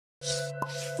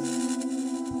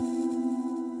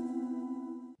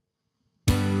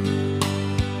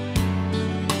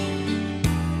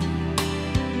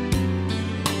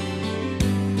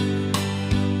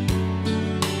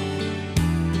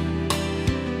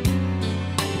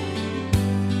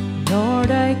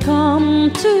Lord, I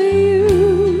come to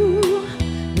you,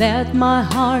 let my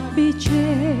heart be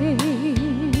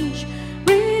changed,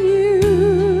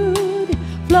 renewed,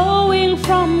 flowing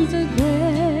from the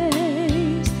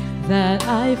grace that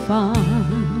I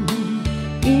found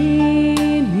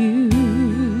in you.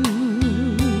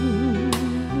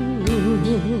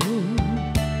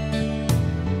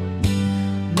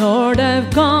 Lord, I've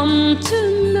come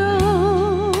to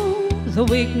know the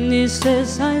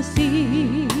weaknesses I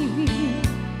see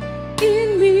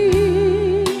in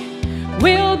me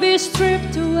will be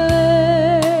stripped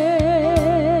away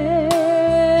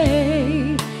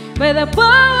by the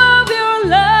power of your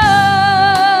love.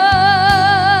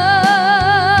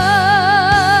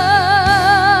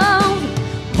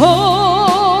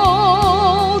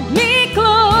 Hold me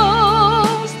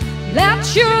close,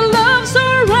 let your love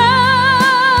surround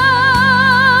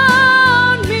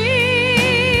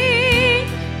me.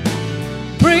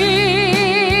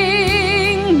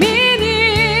 Bring me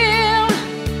near,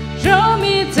 draw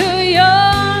me to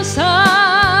your side.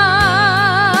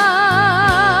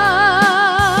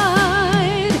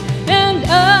 And as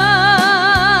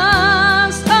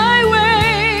I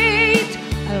wait,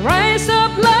 I rise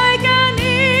up like an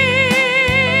eagle,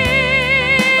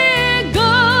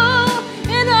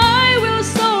 and I will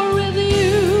soar with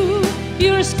you.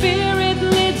 Your spirit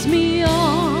leads me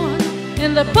on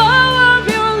in the power of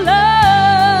your love.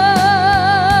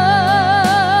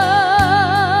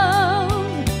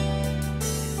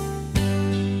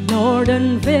 Lord,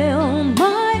 unveil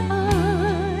my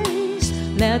eyes,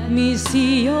 let me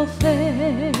see your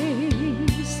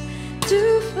face,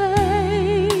 to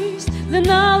face the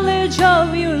knowledge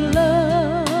of your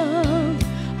love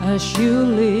as you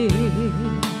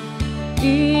live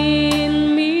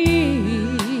in me.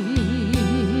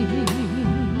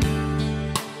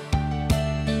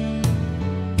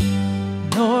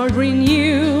 Lord,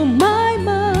 renew my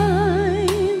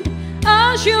mind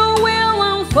as your will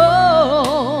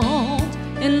unfold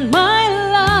in my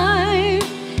life,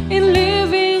 in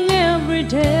living every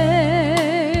day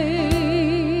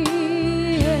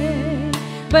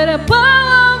by the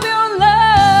power of your love.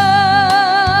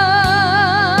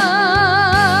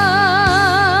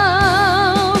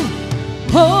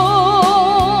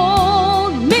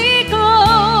 Hold me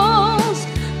close,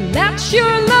 let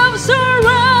your love surround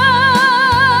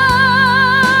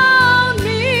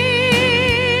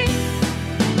me.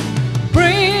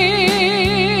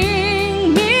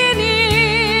 Bring me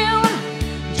near,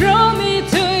 draw me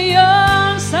to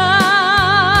your side.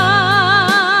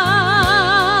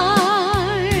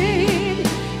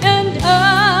 And as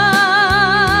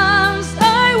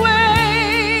I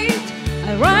wait, I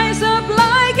rise up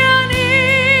like an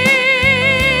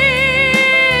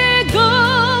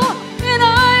eagle, and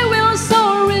I will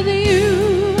soar with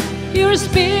you. Your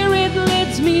spirit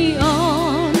leads me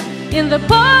on in the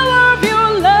power of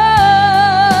your love.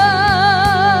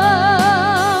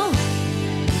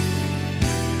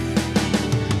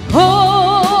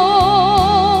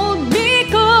 Hold me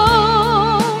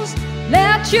close,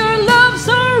 let your love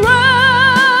surround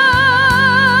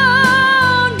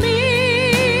me.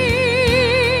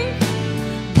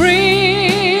 Bring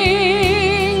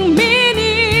me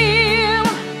near,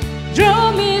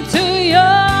 draw me to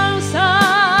your side.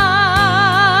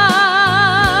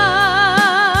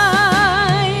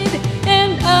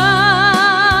 And as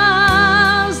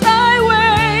I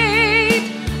wait,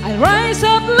 I rise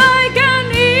up like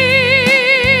an eagle,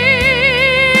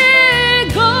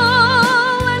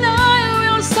 and I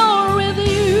will soar with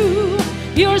you.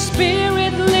 Your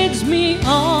spirit leads me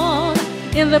on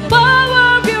in the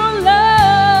power of your love.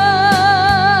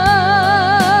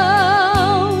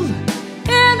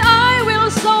 And I will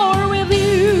soar with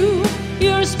you.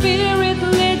 Your spirit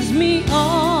leads me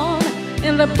on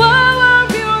in the power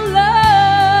of your love.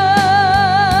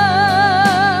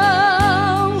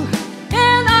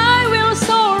 And I will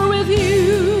soar with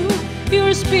you.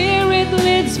 Your spirit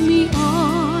leads me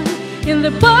on in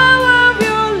the power